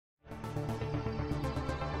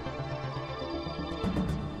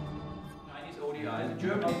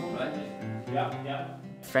German, right? Yeah.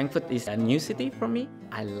 Frankfurt is a new city for me.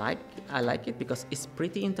 I like it because it's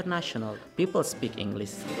pretty international. People speak English.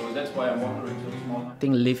 So that's why I'm wondering so small. I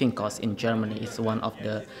think living cost in Germany is one of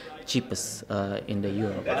the cheapest in the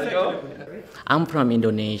Europe. I'm from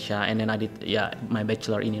Indonesia, and then I did my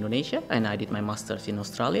bachelor in Indonesia, and I did my master's in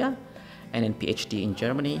Australia, and then PhD in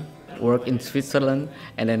Germany, work in Switzerland,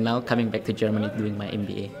 and then now coming back to Germany doing my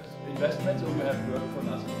MBA. Investments, or you have worked for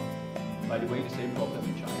nothing? By the way, the same problem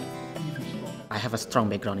in China. I have a strong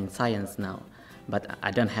background in science now, but I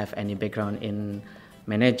don't have any background in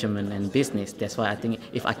management and business. That's why I think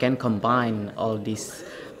if I can combine all this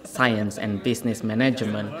science and business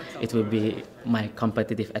management, it will be my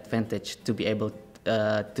competitive advantage to be able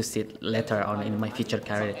to sit later on in my future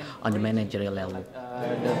career on the managerial level.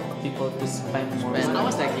 The people to spend more. I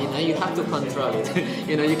was like, you have to control it.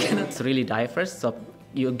 You cannot. It's really diverse, so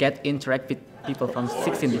you get interact with people from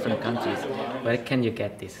 16 different countries. Where can you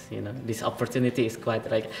get this? This opportunity is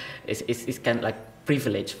quite like it's kind of like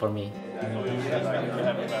privilege for me.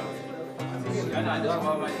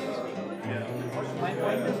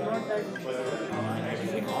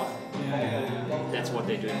 That's what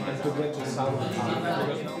they're doing.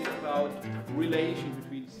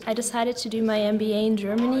 I decided to do my MBA in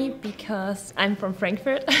Germany because I'm from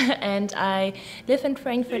Frankfurt and I live in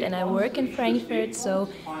Frankfurt and I work in Frankfurt, so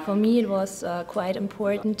for me it was quite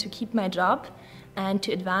important to keep my job and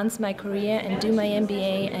to advance my career and do my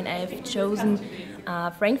MBA, and I've chosen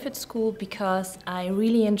Frankfurt School because I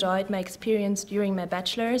really enjoyed my experience during my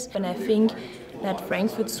bachelor's, and I think that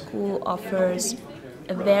Frankfurt School offers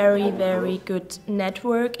a very, very good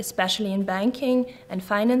network, especially in banking and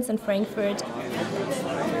finance in Frankfurt.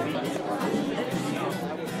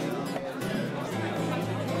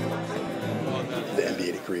 The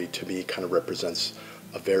MBA degree to me kind of represents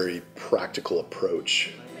a very practical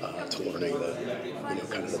approach to learning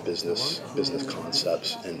the business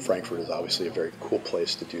concepts, and Frankfurt is obviously a very cool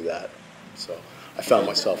place to do that. So I found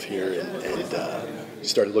myself here and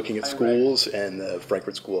started looking at schools, and the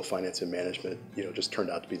Frankfurt School of Finance and Management, just turned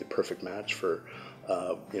out to be the perfect match for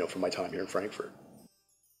my time here in Frankfurt.